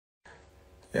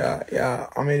Yeah,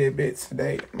 I'm in it bit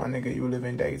today. My nigga, you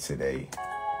living day today.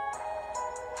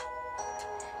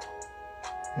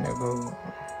 Nigga,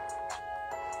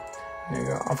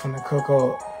 I'm finna cook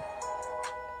up.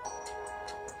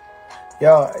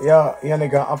 Yeah,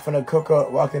 nigga, I'm finna cook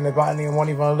up. Walk in the botany and won't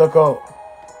even look up.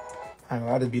 I don't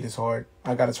know, this beat is hard.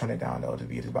 I gotta turn it down though. The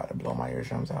beat is about to blow my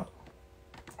eardrums out.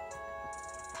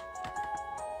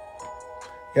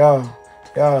 Yeah.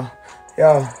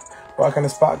 Walk in the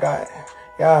spot, guy.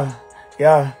 Yeah.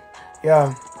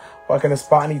 Walk in the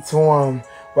spot, need two on.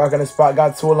 Walk in the spot,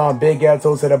 got two on. Big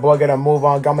ghetto to the boy, get a move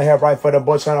on. Got my head right for the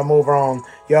boy, trying to move on.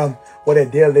 Yeah, what the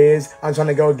deal is, I'm trying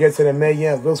to go get to the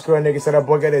million. Real screw nigga said the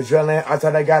boy get it drilling. I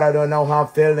tell that guy I don't know how I'm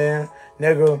feeling.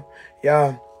 Nigga,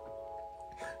 yeah.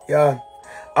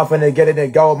 I'm finna get it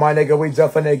and go, my nigga. We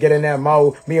just finna get in that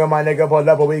mode. Me and my nigga, boy,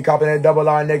 level, we copping a double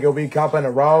R, nigga. We copping the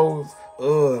rolls.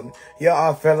 Yeah,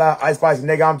 I feel like Ice Spice,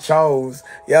 nigga, I'm chose.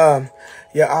 Yeah,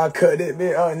 I cooked it,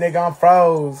 nigga, I'm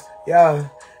froze. Yeah,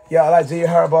 like G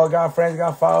Herbo, got friends,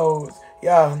 got foes.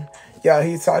 Yeah,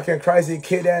 he talking crazy,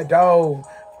 kid that dough.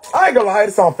 I ain't gonna lie,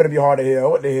 this song finna be hard to hear.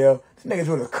 What the hell? These niggas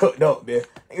would've cooked up, man.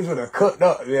 Wait,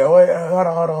 hold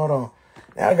on.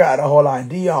 Now I got the whole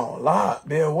idea on lock,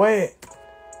 man. Wait.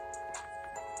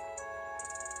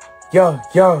 Yo.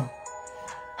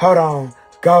 Hold on.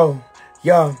 Go.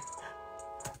 Yo.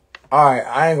 Alright,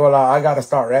 I ain't gonna lie. I gotta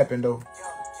start rapping, though.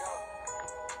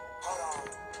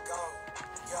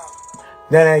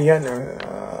 Then that young,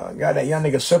 got that young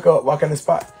nigga shook up, walking the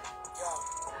spot.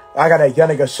 I got that young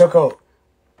nigga shook up.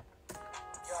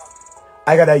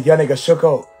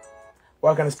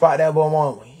 Walking the spot, that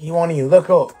boy he won't even look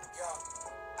up.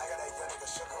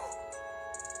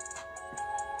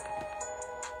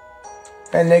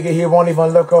 That nigga, he won't even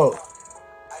look up.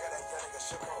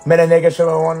 Man, that nigga should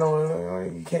have won.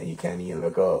 You can't even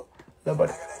look up.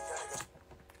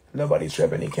 Nobody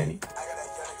tripping, he can't.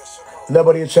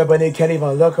 Nobody tripping, he can't even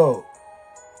look up.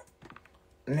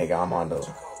 Nigga, I'm on the.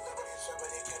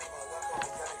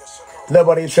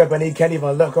 Nobody tripping, he can't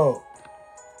even look up.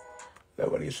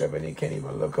 Nobody tripping, he can't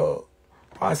even look up.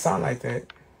 Why it sound like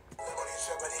that?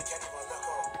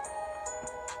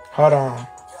 Hold on.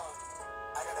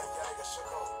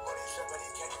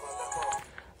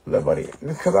 Nobody,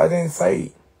 because I didn't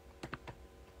say.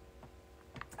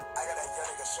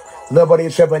 Nobody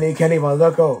tripping, he can't even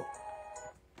look up.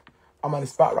 I'm on the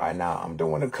spot right now. I'm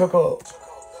doing a cook up.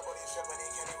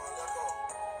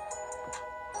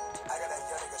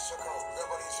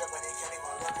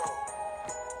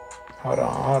 Hold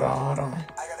on.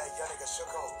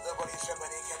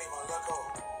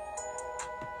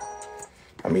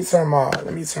 Let me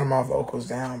turn my vocals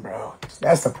down, bro.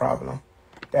 That's the problem.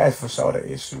 That's for sure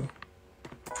the issue.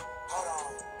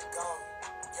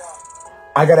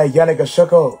 I got a young nigga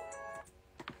shook up.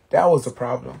 That was the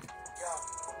problem.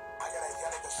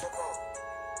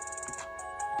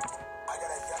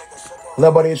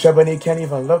 Nobody tripping, he can't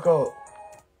even look up.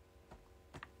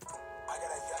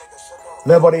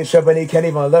 Nobody tripping, he can't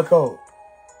even look up.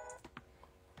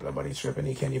 Nobody tripping,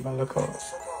 he can't even look up.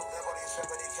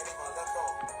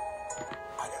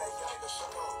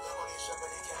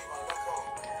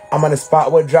 I'm on the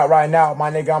spot with drop right now. My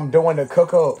nigga, I'm doing the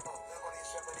cook up.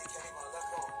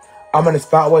 I'm on the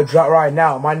spot with drop right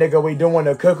now. My nigga, we doing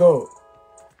the cook up.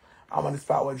 I'm on the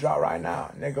spot with drop right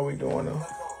now. Nigga, we doing the.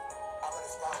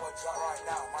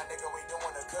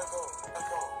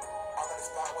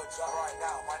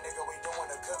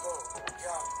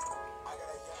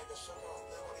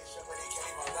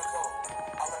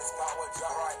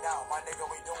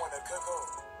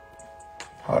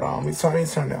 Hold on, we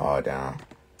turn it all down.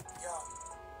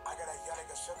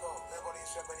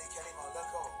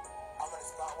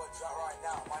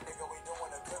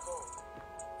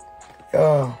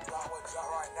 Yo.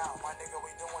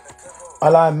 I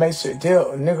like make shit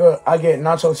deal, nigga. I get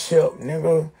nacho chip,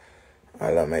 nigga.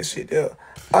 I love make shit deal.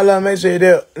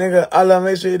 Nigga. I love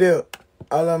make shit deal.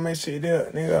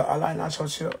 Nigga. I like nacho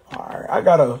chip. Alright, I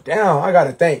gotta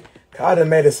think. I done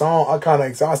made a song. I kinda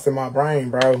exhausted my brain,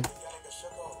 bro.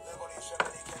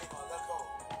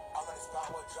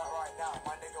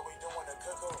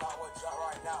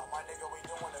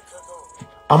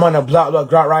 I'm on the block with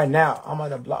Glock right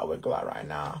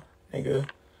now. Nigga.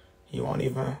 You won't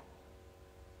even.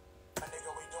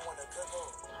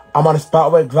 I'm on the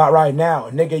spot with Glock right now.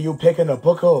 Nigga, you picking a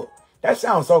book up. That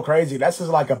sounds so crazy. That's just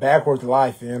like a backwards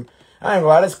life, man. I ain't gonna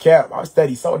lie, that's cap. I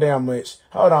study so damn much.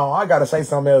 Hold on, I gotta say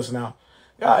something else now.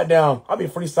 Goddamn, I be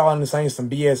freestyling and saying some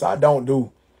BS I don't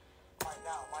do.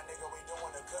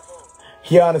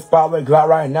 He on the spot with Glock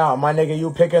right now. My nigga,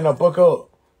 you picking a book up.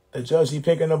 The judge, he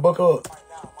picking a book up.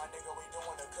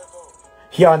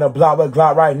 He on the block with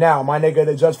Glock right now. My nigga,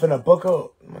 the judge finna book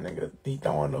up. My nigga, he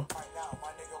throwing the...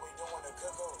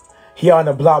 He on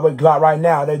the block with Glock right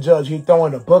now. The judge, he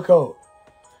throwing the book up.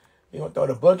 He gonna throw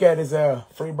the book at his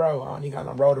free bro. I don't even got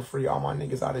no road to free. All my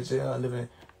niggas out of jail living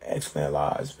excellent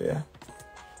lives, man.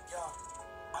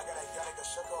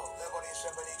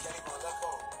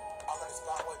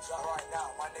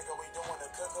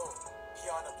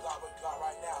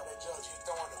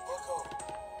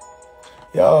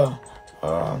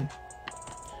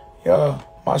 Yeah,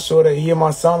 my shorty, he and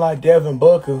my son like Devin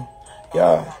Booker.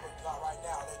 Yeah.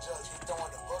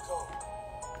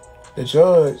 The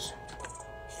judge.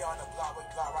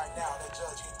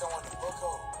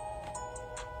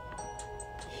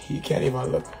 He can't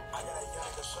even look.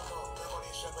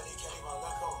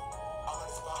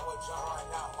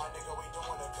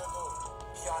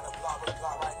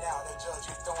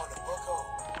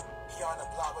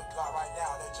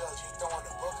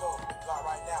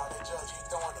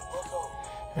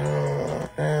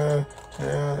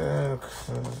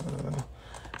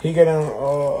 He getting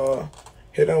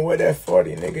hit him with that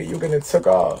 40, nigga. You gonna took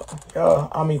off.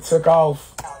 Took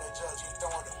off.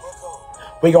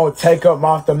 We gonna take him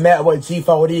off the map with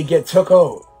G4D get took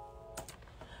off.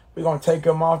 We gonna take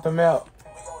him off the map.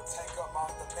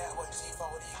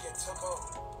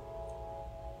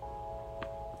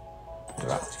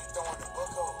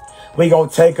 We gonna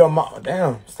take him off.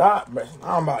 Damn, stop, bro.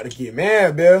 I'm about to get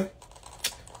mad, Bill.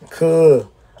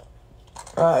 Cool.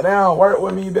 Damn, work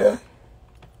with me, Bill.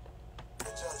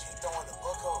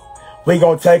 We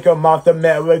gonna take him off the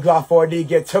map with Glock 4D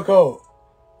get took off.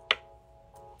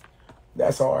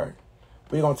 That's hard.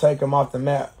 We gonna take him off the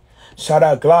map. Shout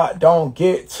out Glock, don't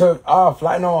get took off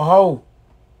like no hoe.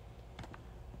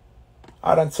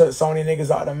 I done took so many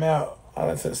niggas out the map. I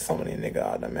done took so many niggas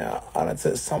out the map. I done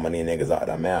took so many niggas out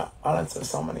the map. I done took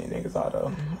so many niggas out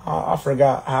of... I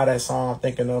forgot how that song I'm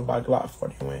thinking of by Glock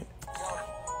 40 went.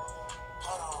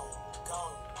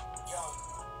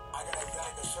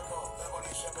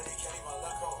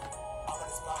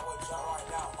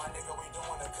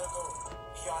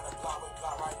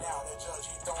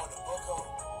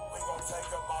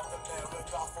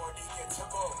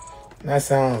 I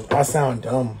sound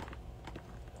dumb.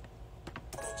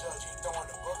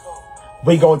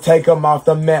 We gonna take him off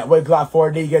the mat with Glock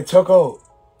 4D get took out.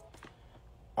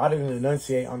 I didn't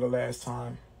enunciate on the last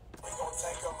time. We gonna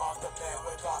take him off the mat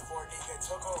with Glock 4D get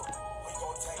took out. We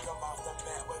gonna take him off the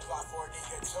mat with Glock 4D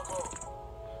get took out.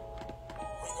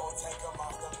 We gonna take him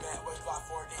off the mat with Glock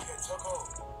 4D get took out.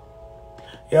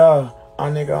 Yeah,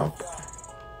 our nigga.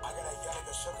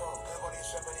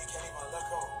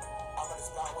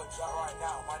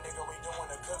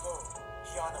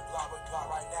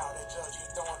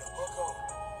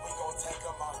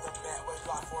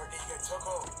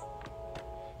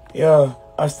 Yeah,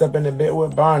 I step in the bit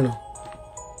with Barnum.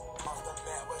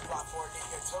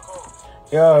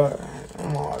 Yeah, oh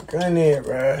my goodness,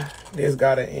 bro. This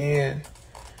gotta end.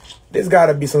 This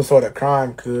gotta be some sort of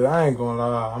crime, cuz I ain't gonna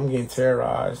lie. I'm getting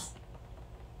terrorized.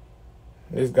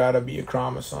 This gotta be a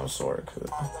crime of some sort, cuz.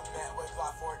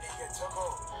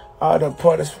 I just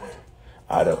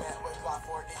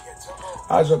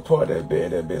put that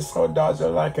bitch so dodger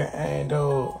like an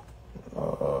angel.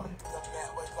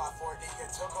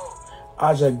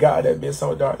 I just got that bitch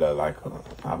so dark that like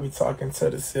I be talking to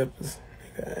the sippers.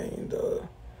 Nigga, I ain't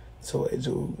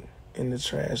 2way.Jude in the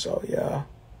trash. Oh yeah.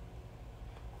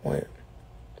 Went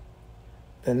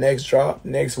the next drop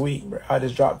next week, bro. I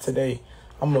just dropped today.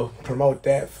 I'm gonna promote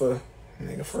that for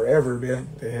nigga forever, man.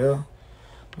 The hell.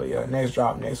 But yeah, next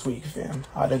drop next week, fam.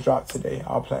 I just dropped today,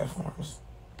 all platforms.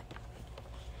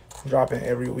 I'm dropping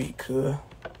every week, cuz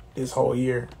this whole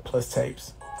year plus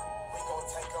tapes.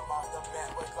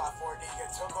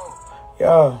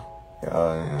 Yeah,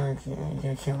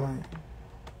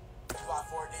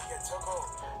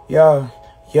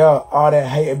 all that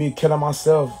hate be killing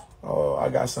myself. Oh, I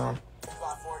got some.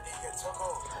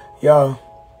 Yeah,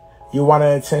 you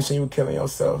wanted attention, you killing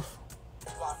yourself.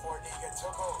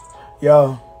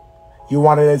 Yeah, you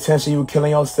wanted attention, you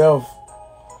killing yourself.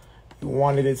 You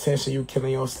wanted attention, you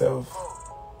killing yourself.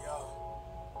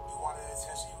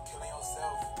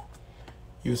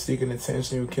 You seeking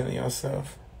attention, you killing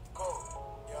yourself.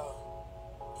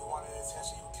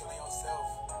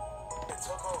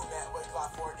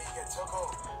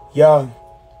 Yeah,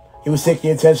 you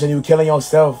seeking attention, you killing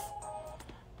yourself.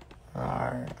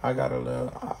 Alright, I got it.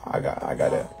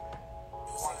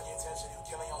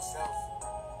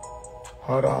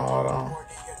 Hold on.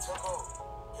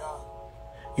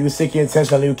 You seeking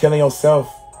attention, you killing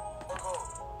yourself.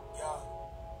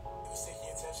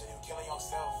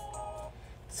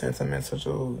 Sentimental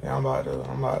Jude. Yeah, I'm about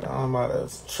to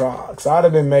try. Cause I'd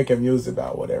have been making music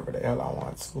about whatever the hell I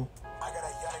want to.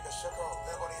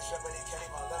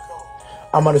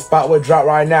 I'm on the spot with drop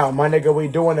right now. My nigga, we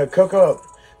doing a cook up.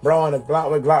 Bro, on the block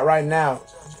with Glock right now.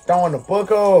 Throwing the book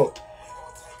up.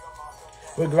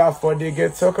 We Glock 4D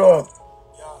get took up.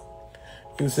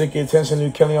 You seek your attention, you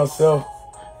killing yourself.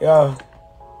 Yeah.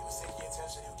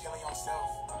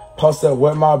 Posted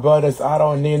with my brothers, I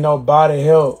don't need nobody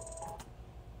help.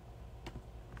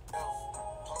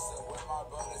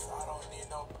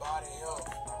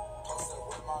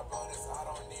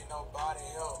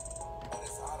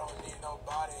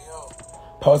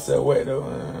 Posted with the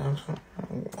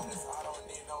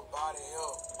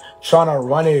trying to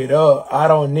run it up. I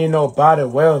don't need nobody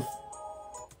wealth.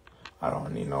 I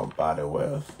don't need nobody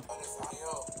wealth.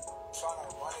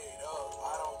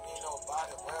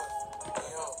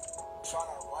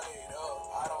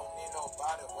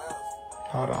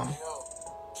 Hold on.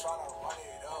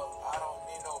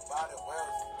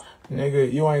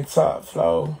 Nigga, you ain't top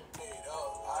flow.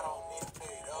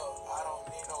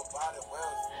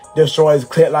 Destroy his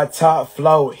click like top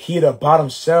flow. He the bottom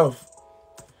shelf.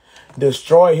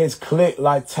 Destroy his click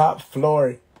like top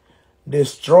floor.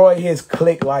 Destroy his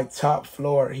click like top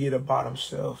floor. He the bottom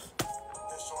shelf.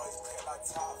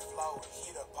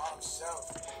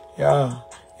 Yeah,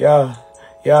 yeah,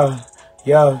 yeah,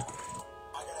 yeah.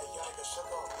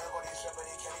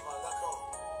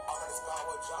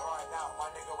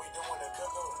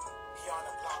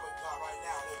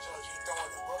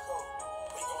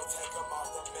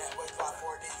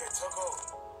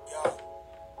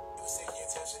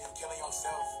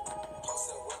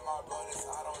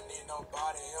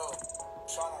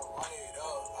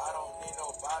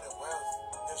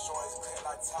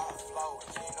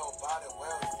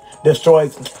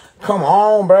 Destroys. Come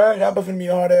on, bro. That finna be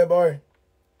hard, that boy.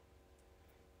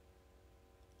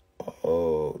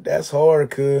 Oh, that's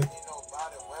hard, cuz.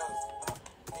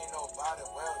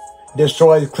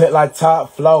 Destroys clip like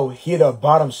top flow. Hit the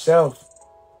bottom shelf.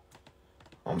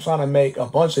 I'm trying to make a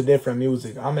bunch of different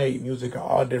music. I make music of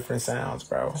all different sounds,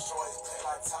 bro.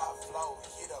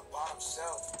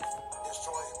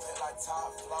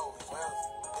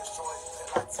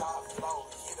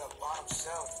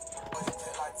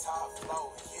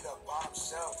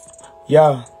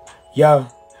 Yeah, yeah,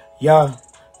 yeah,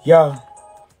 yeah.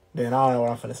 Then I don't know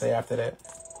what I'm finna say after that.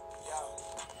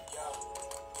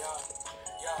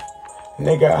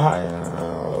 Nigga,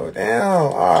 oh,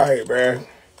 damn. All right, bro.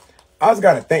 I just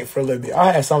gotta think for a little bit.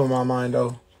 I had some in my mind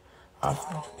though. I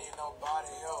don't need nobody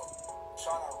help.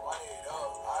 Trying to run it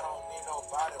up. I don't need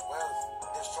nobody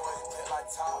wealth. Destroy the clip like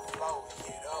top flow.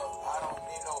 Hit up. I don't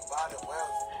need nobody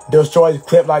wealth. Destroy the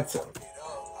clip like top.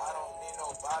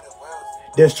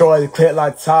 Destroy the clip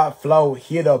like top flow.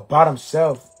 Hit the bottom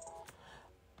shelf.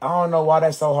 I don't know why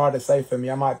that's so hard to say for me.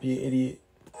 I might be an idiot.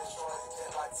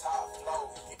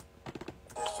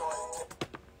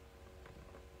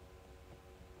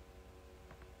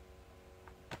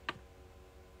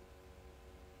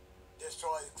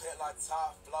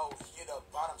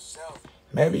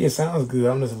 Maybe it sounds good.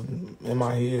 I'm just in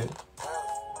my head.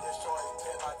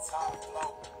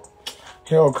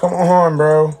 Yo, come on,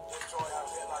 bro.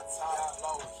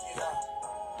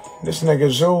 This nigga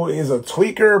Jude is a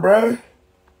tweaker, bro.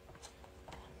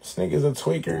 This nigga is a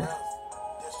tweaker.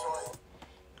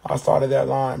 I started that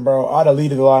line, bro. I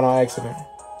deleted the line on accident.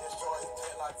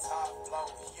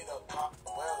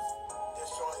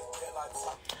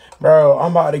 Bro,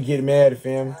 I'm about to get mad,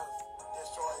 fam.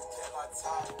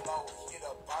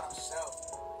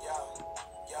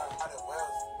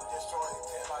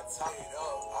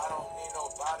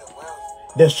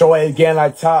 Destroy again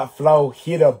like top flow.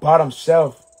 Hit the bottom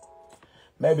shelf.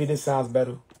 Maybe this sounds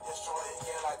better. Destroy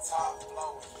again like top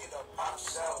flow. Hit the bottom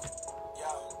shelf.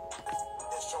 Yeah.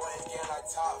 Destroy again like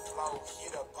top flow.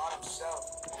 Hit the bottom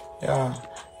shelf.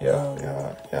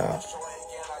 Yeah. Destroy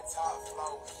again like top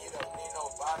flow. Hit the need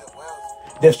nobody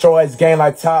wealth. Destroy again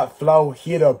like top flow.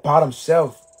 Hit the bottom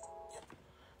shelf.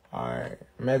 All right.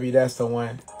 Maybe that's the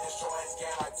one.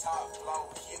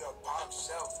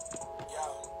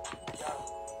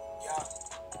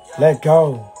 Let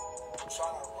go.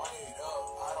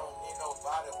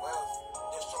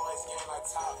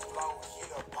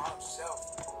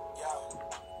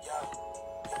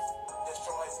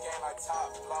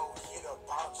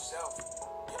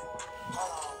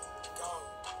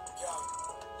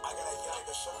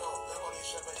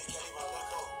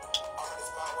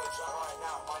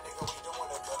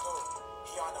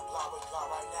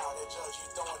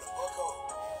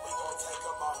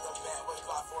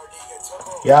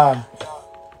 Yeah.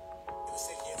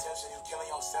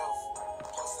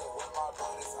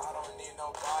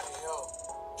 nobody help.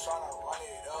 Tryna run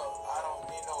it up. I don't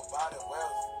need nobody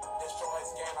wealth. Destroy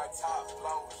his game like top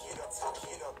flow. Hit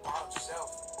up on himself.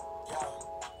 Yeah.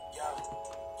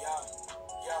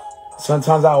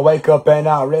 Sometimes I wake up and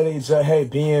I really just hate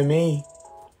being me.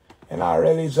 And I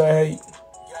really just hate.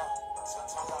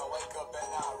 Sometimes I wake up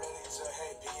and I really just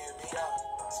hate being me.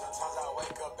 Sometimes I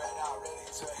wake up and I really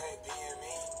just hate being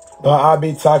me. But I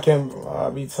be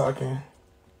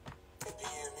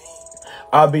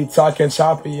talking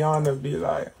choppy on to be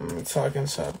like, I'm talking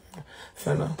choppy.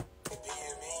 Finna.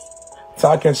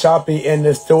 Talking choppy in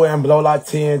the stew and blow like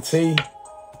TNT.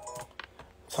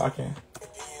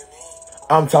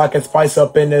 I'm talking spice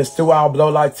up in the stew, I'll blow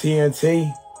like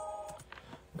TNT.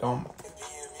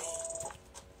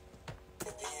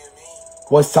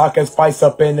 What's talking spice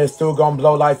up in the stew, gonna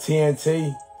blow like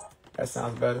TNT. That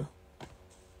sounds better.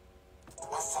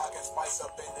 What's talking spice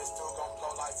up in the stew, gonna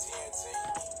blow like TNT.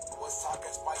 What's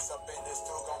talking spice up in the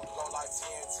stew, gonna blow like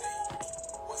TNT.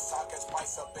 What's talking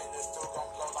spice up in the stew,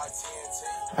 gonna blow like TNT.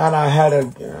 And I had a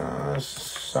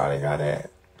shawty got that.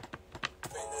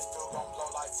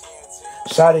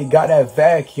 Shawty got that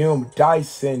vacuum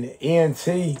Dyson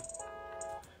ENT.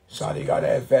 Shawty got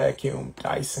that vacuum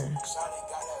Dyson.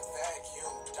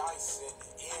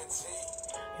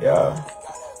 Yeah.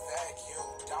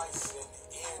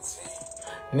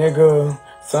 Nigga,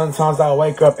 sometimes I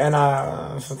wake up and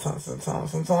sometimes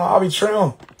I'll be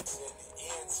trim.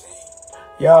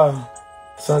 Yeah.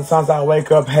 Sometimes I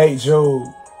wake up, hate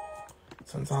Jude.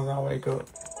 Sometimes I wake up.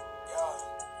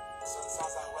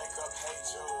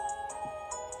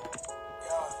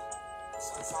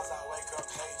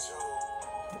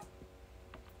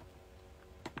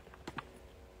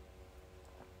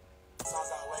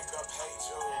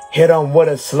 Hit him with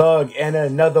a slug and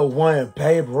another one.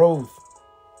 Babe Ruth.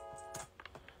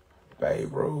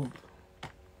 Babe Ruth.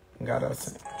 Got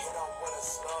us. Hit him with a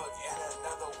slug and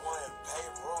another one.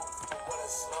 Babe Ruth. With a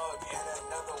slug and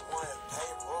another one.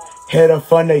 Babe Ruth. Hit him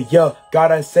from the yuck.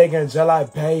 Got us singing July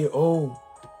Bay. Ooh.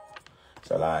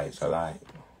 July. Hit him from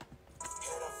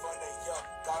the yuck.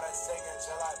 Got us singing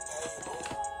July Bay.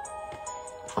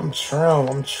 Ooh. I'm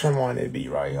trim on that beat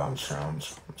right here. I'm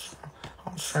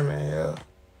trimming here.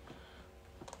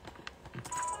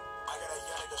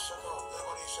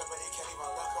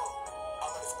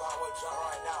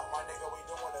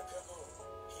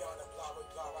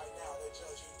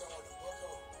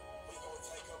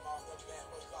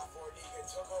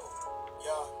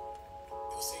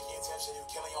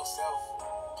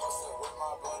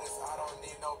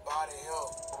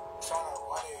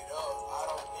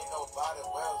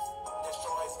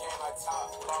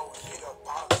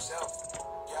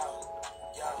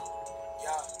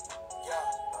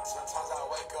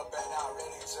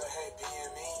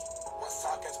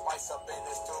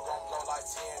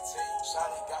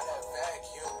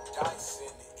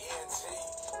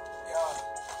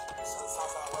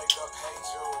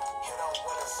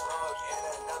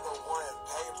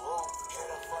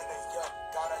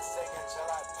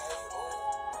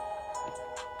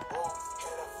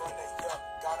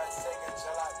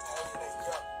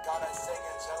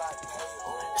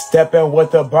 Stepping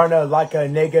with a burner like a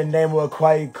nigga named was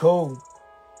quite cool.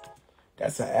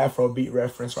 That's an Afrobeat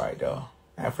reference right there.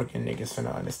 African niggas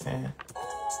finna understand.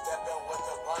 Stepping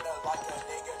with a burner like a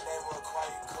nigga named was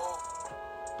quite cool.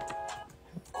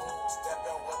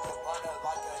 Stepping with a burner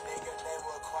like a nigga named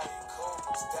was quite cool.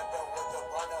 Stepping with a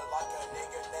burner like a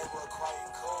nigga named was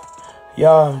quite cool.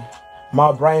 Yeah,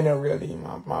 my brain ain't really,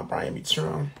 my brain be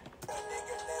true.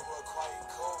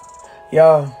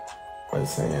 Yeah. What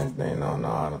saying? They don't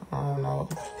know. I don't know.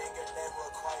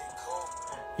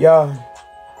 Yeah,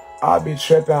 I be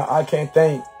tripping. I can't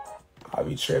think. I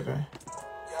be tripping.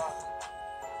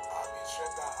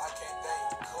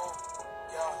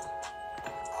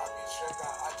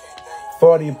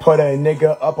 40 put a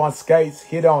nigga up on skates.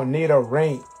 He don't need a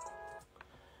ring.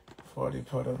 40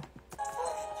 put a nigga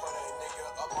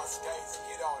up on skates.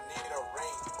 He don't need a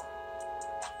ring.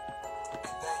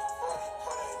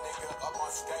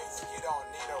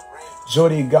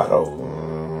 Judy got a.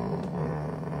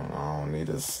 I don't need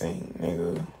to sing,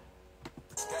 nigga.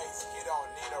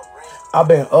 I've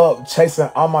been up chasing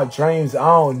all my dreams. I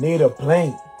don't need a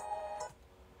blink.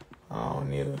 I don't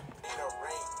need a. I've been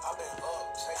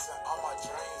up chasing all my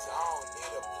dreams. I don't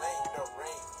need a blink.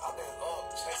 I've been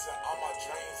up chasing all my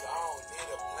dreams. I don't need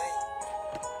a blink.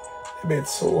 It been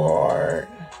too hard.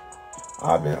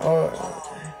 I've been up.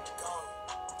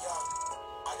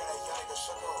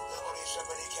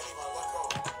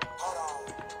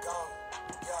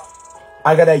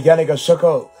 I got that young nigga shook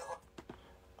up.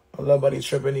 A little buddy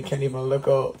tripping, he can't even look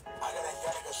up.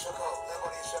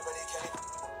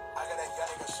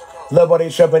 Little buddy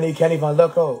tripping, he can't even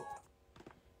look up.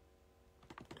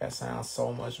 That sounds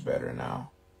so much better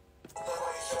now.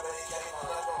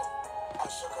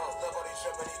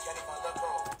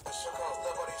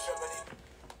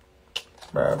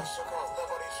 Bro.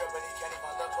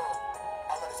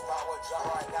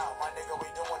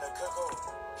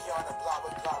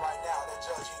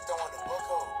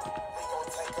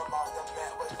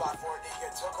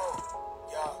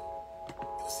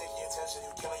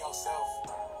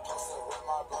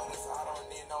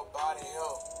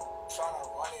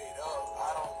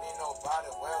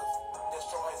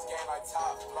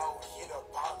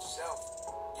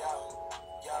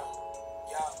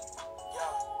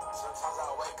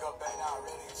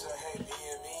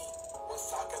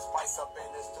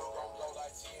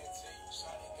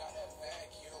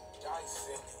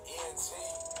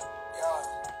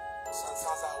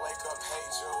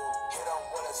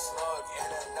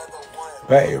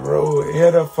 Beirut,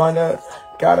 hit a fun up,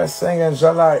 gotta sing and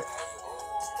just like.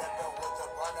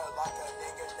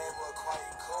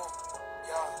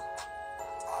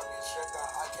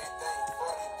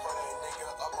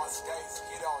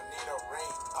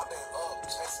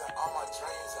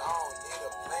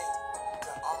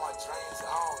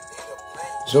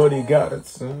 Jordy got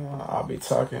it. I'll be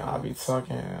talking.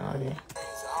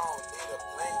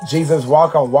 Jesus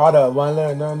walk on water. One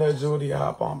little Judy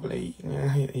hop on bleed. Yeah,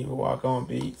 he walk on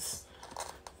beats.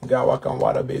 You gotta walk on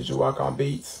water, bitch. You walk on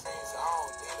beats.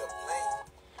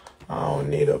 I don't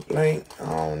need a blink. Nigga,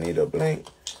 I don't need a blink.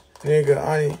 Nigga,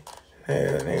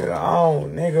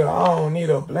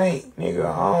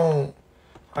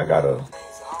 I gotta.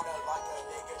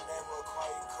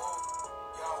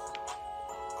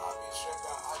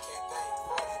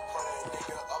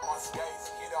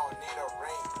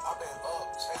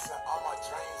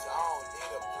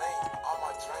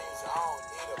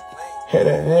 Hit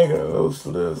that nigga, loose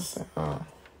lips.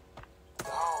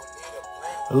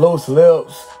 Loose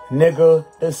lips, nigga.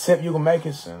 The sip you can make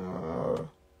it.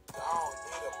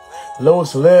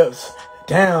 Loose lips,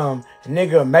 damn,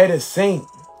 nigga made it sink.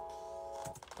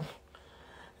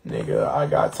 Nigga, I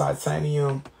got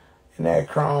titanium in that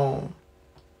chrome.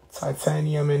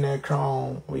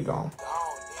 We gon'.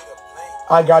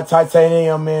 I got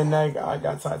titanium in that.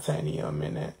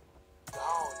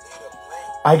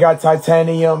 I got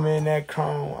titanium in that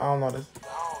chrome. I don't know this.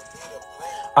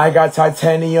 I got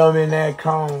titanium in that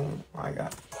chrome. I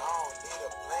got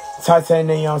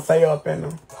titanium. Stay up in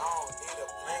them.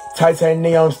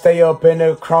 Titanium. Stay up in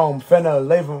the chrome. Finna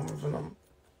leave them.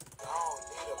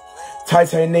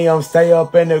 Titanium. Stay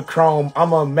up in the chrome.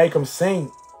 I'ma make them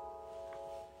sing.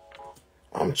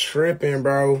 I'm tripping,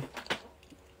 bro.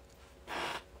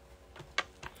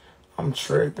 I'm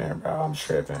tripping.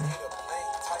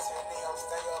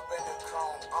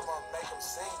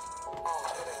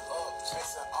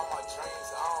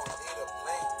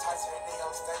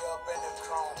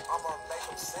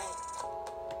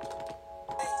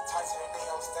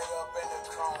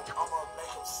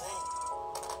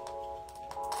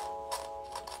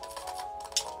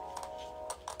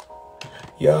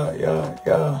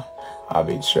 Yeah. I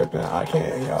be tripping. I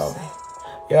can't, y'all.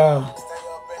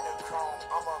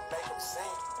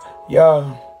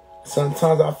 Yeah.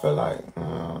 Sometimes I feel like,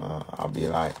 I'll be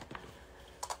like,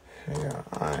 yeah,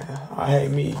 I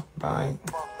hate me.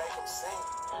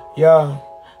 Yeah.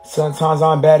 Sometimes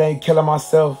I'm bad at killing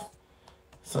myself.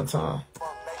 Sometimes.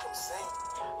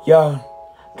 Yeah.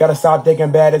 Gotta stop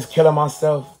thinking bad is killing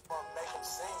myself.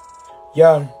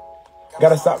 Yeah.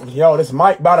 Gotta stop. Yo, this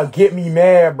mic about to get me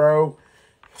mad, bro.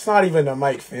 It's not even the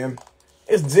mic, fam.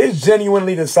 It's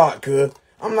genuinely the sock, cuz.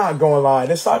 I'm not gonna lie.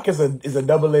 This sock is a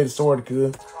double-edged sword,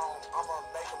 cuz.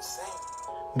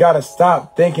 Gotta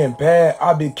stop thinking bad.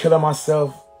 I'll be killing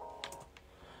myself.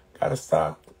 Gotta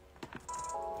stop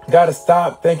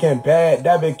thinking bad.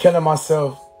 That be killing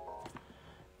myself.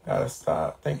 Gotta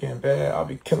stop thinking bad. I'll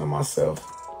be killing myself.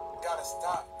 Gotta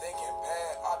stop thinking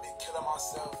bad. I'll be killing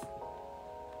myself.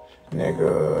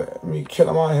 Nigga, me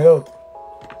killing my health.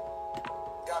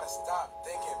 Gotta stop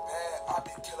thinking bad. I'll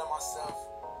be killing myself.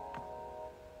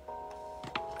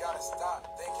 Gotta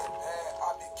stop thinking bad.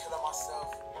 I'll be killing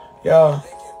myself. Yeah.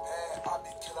 Thinking bad. I'll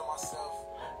be killing myself.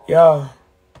 Yeah.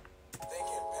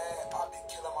 Thinking bad. I'll be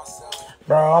killing myself.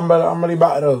 Bro, I'm really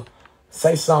about to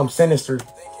say something sinister.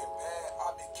 Thinking bad.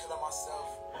 I'll be killing myself.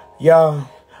 Yeah.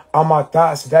 All my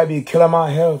thoughts, that be killing my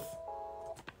health.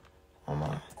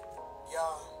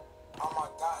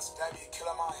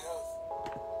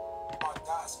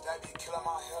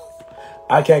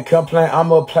 I can't complain.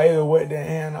 I'm a player with the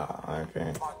hand. I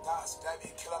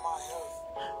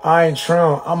ain't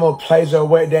trim. I'm a player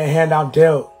with the hand I'm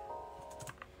dealt.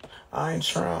 I ain't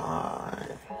trying. I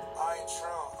ain't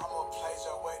trying. I'ma play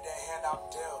your way, the hand I'm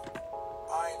dealt.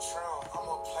 I ain't trying.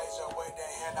 I'ma play your way, the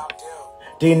hand I'm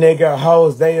dealt. These nigga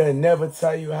hoes, they'll never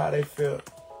tell you how they feel.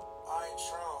 I ain't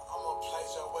trying. I'ma play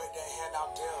your way, the hand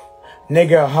I'm dealt.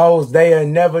 Nigga hoes, they'll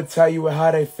never tell you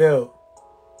how they feel.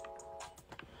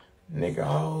 Nigga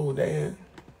hoes, they'll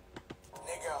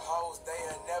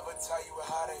never tell you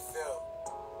how they feel.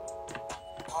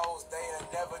 Hoes, they'll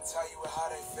never tell you how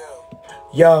they feel.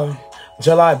 Yo,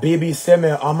 July BB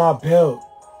Simmons on my belt.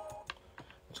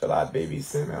 July BB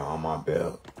Simmons on my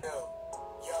belt. Yo,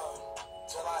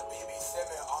 July BB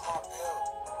Simmons on my belt.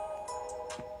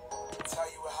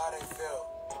 Tell you how they feel.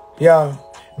 Yo,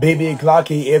 BB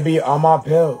Glocky, it be on my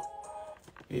belt.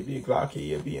 BB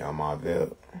Glocky, it be on my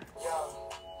belt.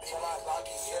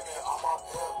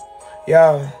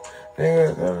 Yo,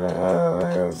 niggas,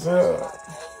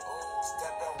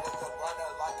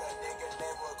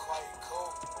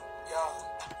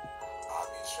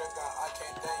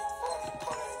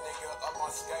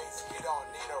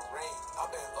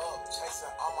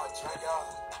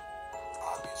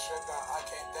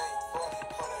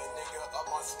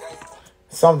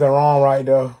 something wrong right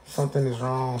there. Something is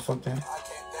wrong. Something.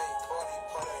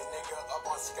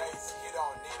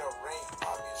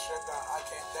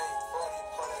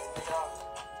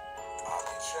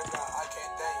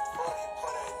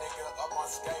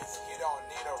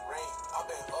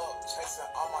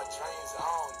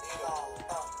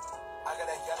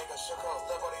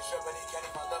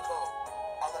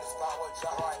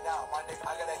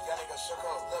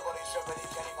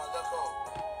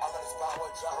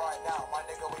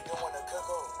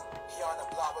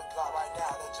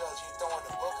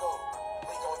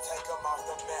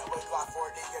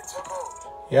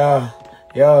 Yeah,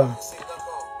 yeah.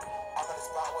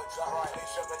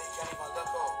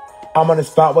 I'm on the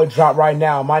spot with drop right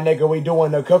now. My nigga, we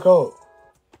doing the cookout.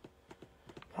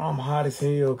 I'm hot as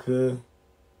hell, cuz.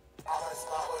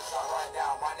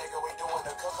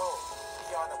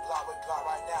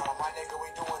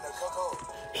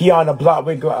 He on the block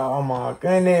with Glock. Oh my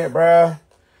goodness, bruh.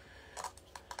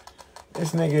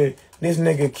 This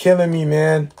nigga killing me,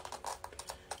 man.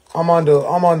 I'm on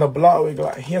the block with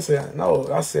Glock. He said, no,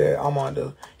 I said I'm on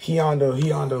the, he on the,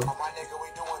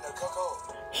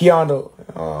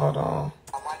 hold on.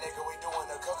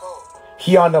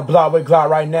 He on the block with Glock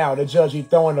right now. The judge, he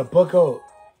throwing the book up.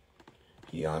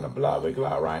 He on the block with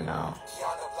Glock right now.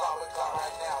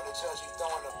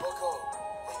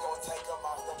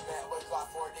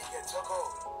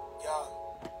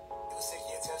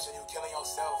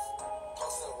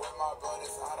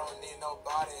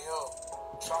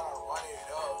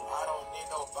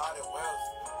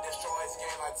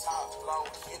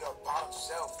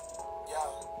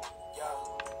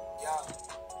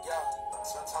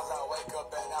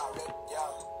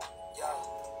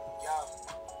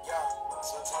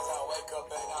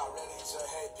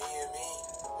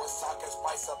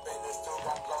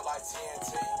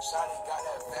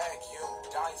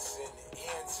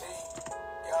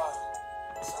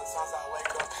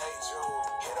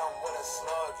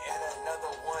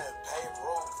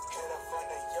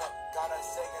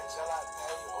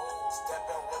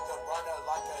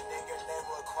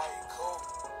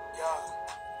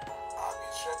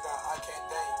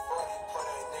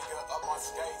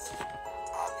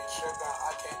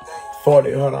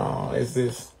 Hold on, is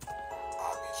this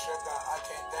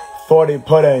 40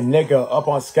 put a nigga up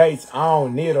on skates? I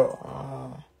don't need a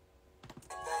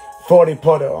 40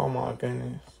 put a, oh my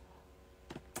goodness.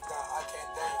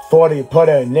 40 put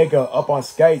a nigga up on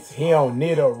skates. He don't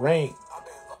need a ring.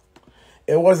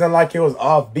 It wasn't like it was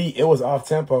off beat. It was off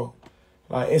tempo.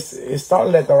 Like it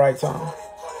started at the right time.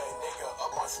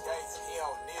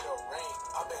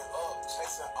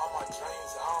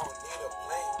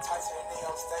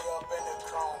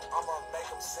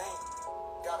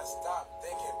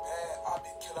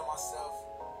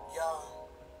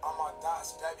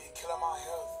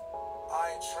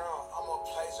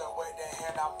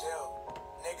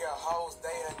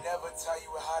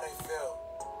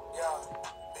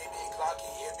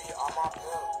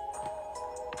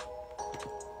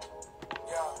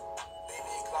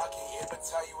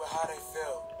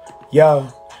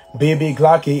 Yo, BB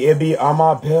Glocky, it be on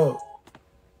my belt.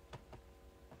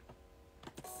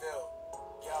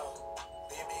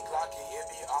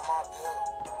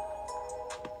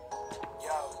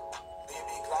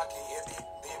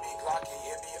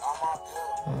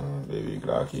 Baby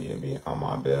Glocky, it be on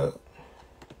my belt.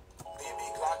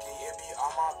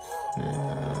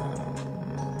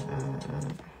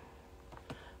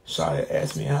 Shawty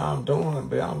asked me how I'm doing,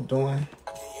 but I'm doing.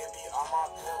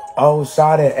 Oh,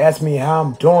 shawty, ask me how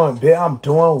I'm doing, bitch. I'm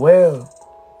doing well.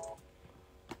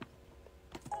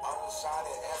 Oh,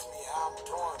 shawty, ask me how I'm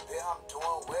doing, bitch. I'm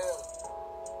doing well.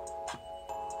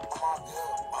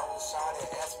 Oh, shawty,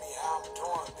 ask me how I'm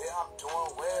doing, bitch. I'm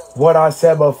doing well. What I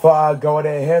said before I go to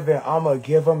heaven, I'ma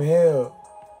give him hell.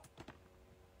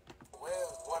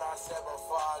 What I said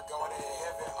before I go to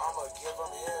heaven, I'ma give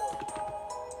him hell.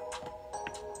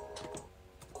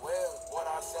 What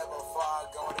I said before I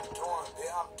go to doing,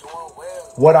 bitch, I'm doing well.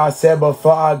 What I said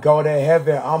before I go to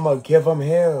heaven, I'ma give him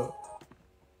hell.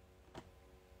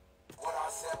 What I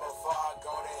said before I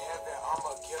go to heaven,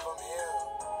 I'ma give him hell.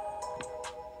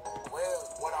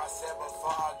 What I said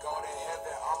before I go to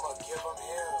heaven, I'ma give him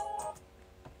hell.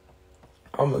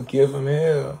 I'ma give him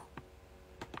hell.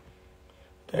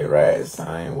 They rad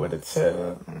sign with a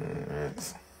tether.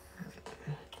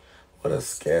 With a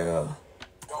scale.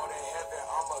 Go to heaven,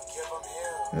 I'ma give him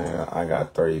hell. Yeah, I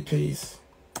got 3-piece.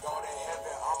 Go to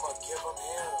heaven, I'ma give him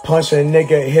hell. Punch a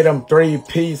nigga, hit him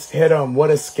 3-piece, hit him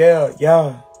with a scale,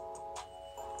 yeah.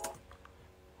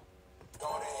 Go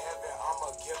to heaven, I'ma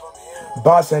give him hell.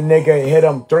 Boss a nigga, hit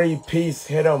him 3-piece,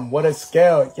 hit him with a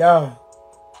scale, yeah.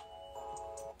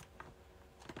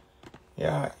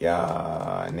 Yeah,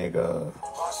 nigga.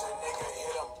 Boss a nigga,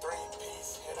 hit him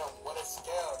 3-piece, hit him with a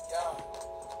scale, yeah.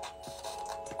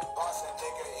 Boss a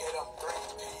nigga, hit him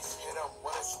 3-piece, hit him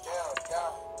with a scale,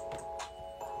 yeah.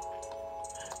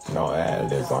 No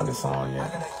ad-libs on the song,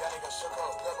 yeah.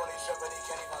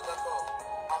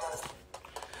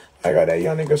 I got that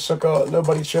young nigga shook up, little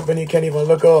buddy tripping, he can't even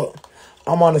look up.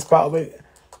 I'm on the spot with,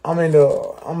 I'm in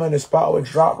the spot with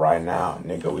Drop right now,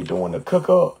 nigga. We doing the cook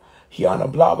up. He on the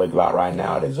block with Glock right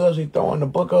now. The judge, he throwing the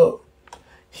book up.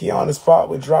 He on the spot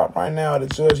with Drop right now. The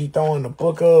judge, he throwing the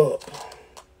book up.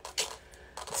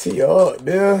 See you up,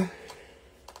 dude.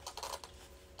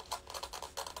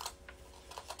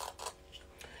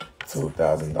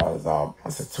 $2,000 off. I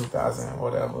said 2,000,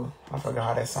 whatever. I forgot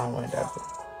how that song went after.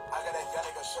 I got that young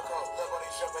nigga shook up, little buddy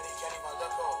tripping, he can't even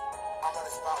look up. I'm on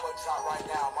the spot with Drop right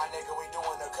now, my nigga, we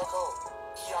doing the cook up.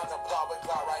 He on the block with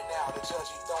Glock right now, the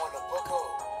judge, he throwing the book up.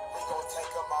 We gon' take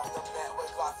him off the mat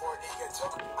with Glock 4D get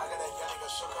took. I got that young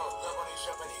nigga shook up, little buddy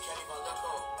tripping, he can't even look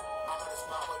up. I'm on the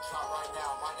spot with Drop right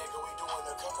now, my nigga, we doing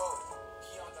the cook up.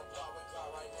 He on the block with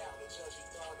Glock right now, the judge, he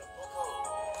throwing the book up.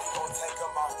 We gon' take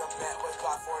him off the mat with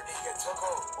Glock 4D get took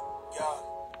up. Yeah,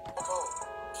 book up.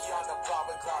 He on the block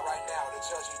with Glock right now, the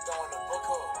judge, he throwing the book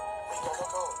up. We gon'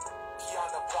 cook up. He on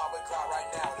the block with Glock right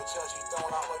now, the judge, he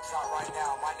throwing out with Drop right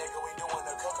now, my nigga, we doing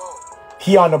the cook up.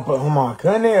 He on the, oh my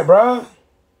goodness, bro.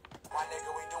 My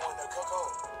nigga, we doing the cook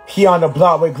up. He on the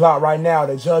block with Glock right now.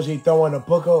 The judge, he throwing the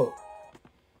book up.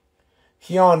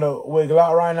 He on the with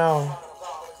Glock right now.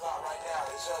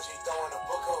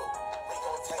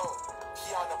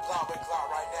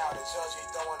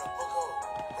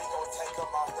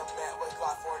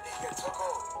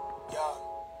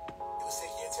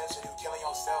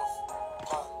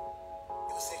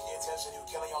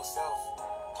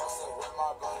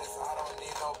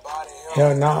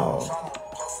 Hell no.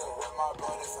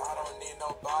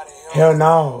 Hell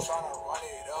no.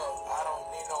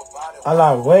 I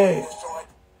like, wait.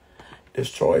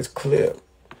 Destroy his clip.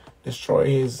 Destroy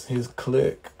his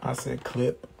click. I said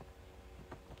clip.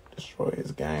 Destroy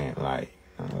his game. Like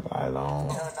long.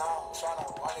 Hell no, tryna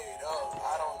run it up.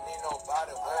 I don't need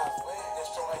nobody with.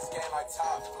 Destroy his game like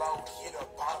top flow. Hit the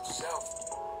bottom shelf.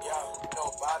 Yeah,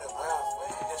 nobody with.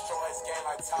 Destroy his game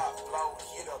like top flow.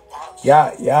 Hit the bottom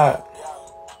shelf. Yeah.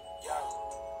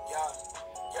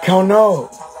 Count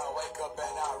up.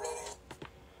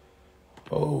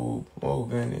 Oh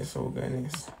goodness.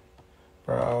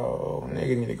 Bro,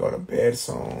 nigga need to go to bed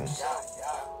soon. Sometimes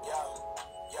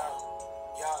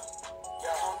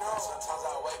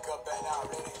I wake up and I'm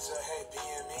ready to hate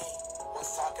being me.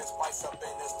 What's talking spice up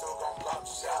in this dude gon' blow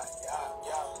shot.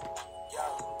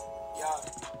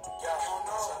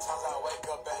 Sometimes I wake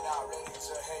up and I'm ready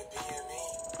to hate being me.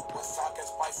 What's talking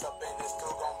spice up in this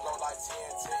dude gon' blow like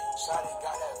TNT. Shotty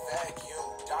got that vacuum,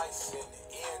 Dyson,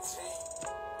 ENT.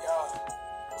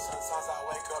 Sometimes I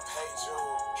wake up, hey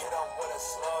Jude, hit him with a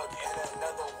slug and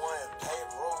another one, pay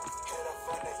roof. Hit him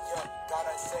from the yuck, got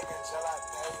a second till I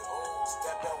pay who.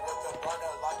 Step in with the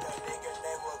burner like a nigga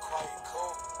named look quite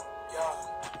cool.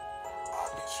 I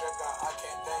be trippin', I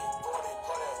can't think. 40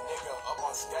 put a nigga up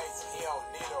on skates, he don't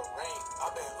need a ring.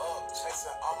 I been up,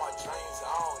 chasing all my dreams,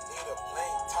 I don't need a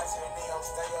blink. Tyson Neo,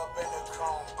 stay up in the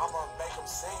chrome, I'ma make him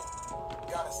sing.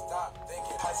 Gotta stop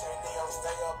thinking, Tyson Neo,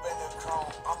 stay up in the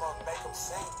chrome, I'ma make him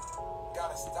sing.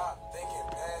 Gotta stop thinking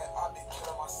bad, I be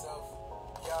killing myself.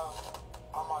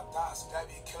 All my thoughts, that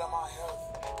be killing my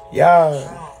health. Yeah.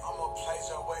 I'ma play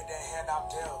your with the hand I'm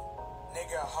dealt.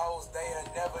 Nigga hoes, they'll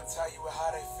never tell you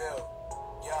how they feel.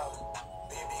 Yeah,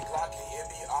 BB Glocky, it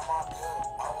be on my pill.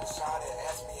 I was trying to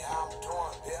ask me how I'm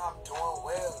doing, bitch, I'm doing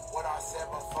well. What I said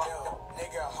before,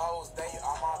 nigga hoes, they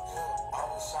on my pill. I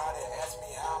was trying to ask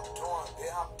me how I'm doing,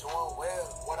 bitch, I'm doing well.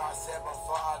 What I said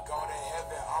before I go to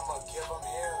heaven, I'ma give them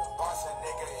hell. Boss a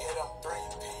nigga, hit him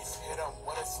 3-piece, hit him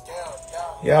with a scale,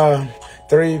 yeah.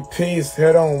 3-piece,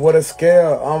 hit on with a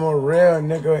scale. I'm a real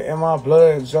nigga in my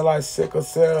blood, just like sickle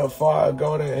cell. Before I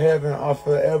go to heaven, I'll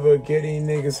forever get these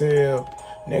niggas here.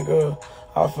 Nigga,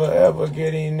 I'll forever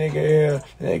get these niggas here.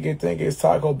 Nigga think it's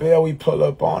Taco Bell, we pull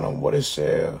up on them with a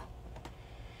shell.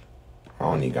 I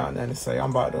don't even got nothing to say. I'm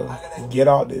about to get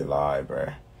out this live,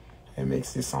 bruh, and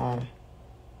mix this song.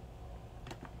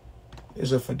 It's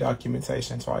just for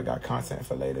documentation, so I got content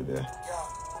for later, bitch.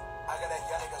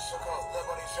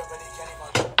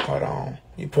 Hold on.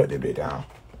 You put that bit down.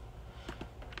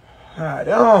 Alright,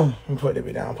 you put that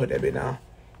bit down. Put that bit down.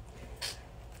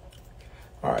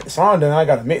 Alright, the song done. I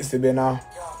gotta mix it bit now.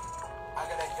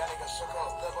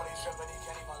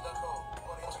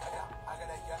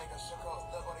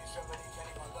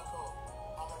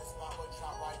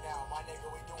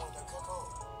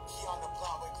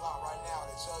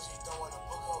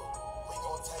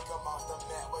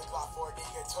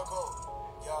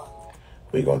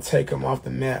 We gonna take him off the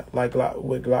map like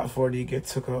with Glock 40 get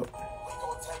took up. We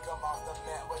gonna take him off the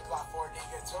map with Glock 40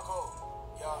 get took up.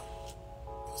 Yeah,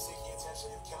 you seeking attention,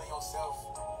 you killing yourself.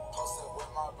 Posted with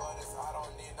my brothers, I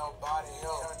don't need nobody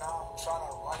help. I'm trying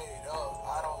to run it up,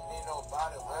 I don't need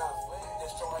nobody left.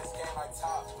 Destroy this game like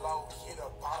top flow, hit a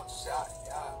bottom shot.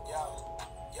 Yeah.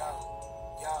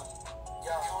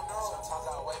 Sometimes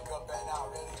I wake up and I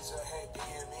really just hate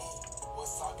being me. With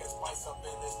socket spice up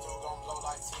in this dude gon' blow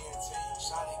like TNT.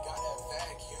 Shawty got that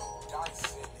vacuum,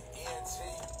 dice in the ENT.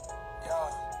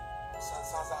 Yeah,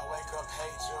 sometimes I wake up,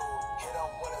 hey Jude. Hit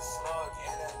him with a slug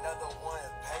and another one,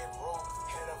 pay roof.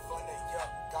 Hit him from the yuck,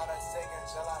 got a singing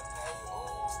till I pay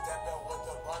ooh. Steppin' with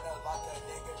the burner like a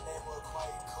nigga named was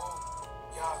quite cool.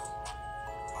 Yeah,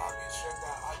 I be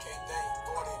trippin', I can't think.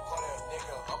 40 put a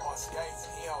nigga up on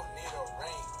skates, he don't need a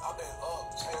ring. I been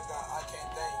up, chased out, I can't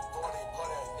think. 40 put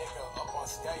a nigga up on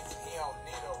skates, he don't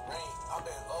need a ring. I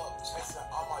been up, chasing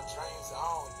all my dreams, I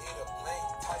don't need a blink.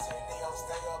 Titanium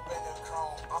stay up in the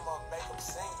chrome, I'ma make him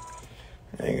sing.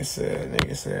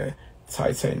 Nigga said,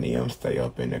 titanium stay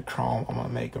up in the chrome, I'ma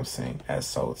make him sing. That's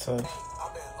so tough.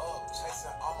 I been up,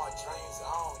 chasing all my dreams,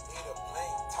 I don't need a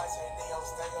blink. Titanium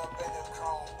stay up in the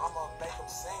chrome, I'ma make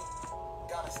him sing.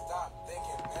 Gotta stop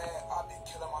thinking bad, I be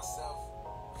killing myself.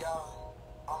 Yeah,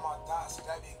 all my thoughts,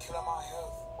 they be killing my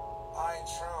health. I ain't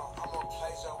true, I'm a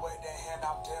pleasure with the hand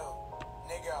I'm dealt.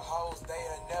 Nigga hoes,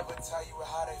 they'll never tell you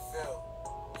how they feel.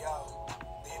 Yeah,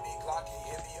 BB Glocky,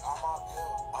 it be on my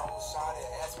pill. I was trying to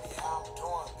ask me how I'm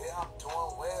doing, bitch, I'm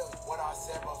doing well. What I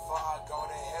said before I go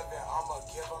to heaven, I'ma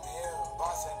give him hell.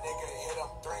 Boss a nigga, hit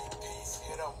him 3-piece,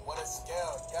 hit him with a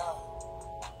scale, yeah.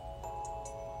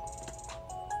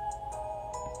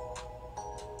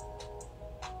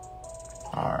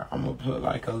 Alright, I'm gonna put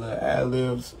like a little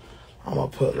ad-libs. I'm gonna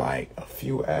put like a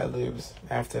few ad-libs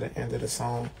after the end of the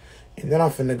song. And then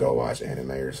I'm finna go watch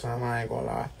anime or something. I ain't gonna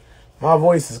lie. My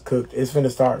voice is cooked. It's finna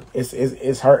start.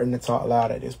 It's hurting to talk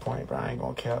loud at this point, but I ain't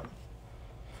gonna cap.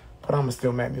 But I'm gonna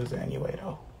still make music anyway,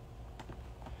 though.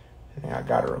 And I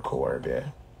gotta record, yeah.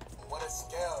 What a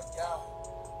scale, yeah.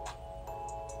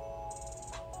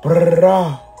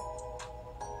 Brrrah.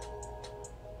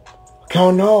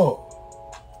 Count up.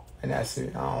 And that's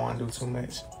it. I don't want to do too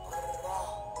much.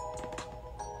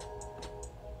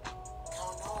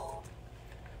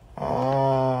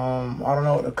 I don't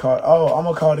know what to call it. Oh, I'm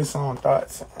gonna call this song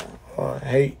Thoughts.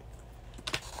 Hate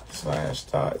 /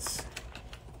 Thoughts.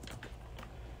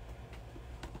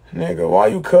 Nigga, why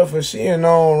you cuffin'? She a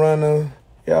known runner.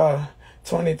 Yeah.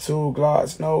 22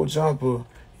 Glocks, no jumper.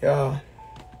 Yeah.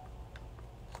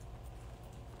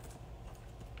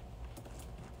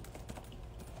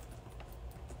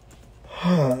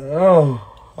 Oh.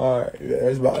 Alright,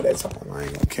 that's about that time. I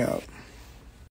ain't gonna count.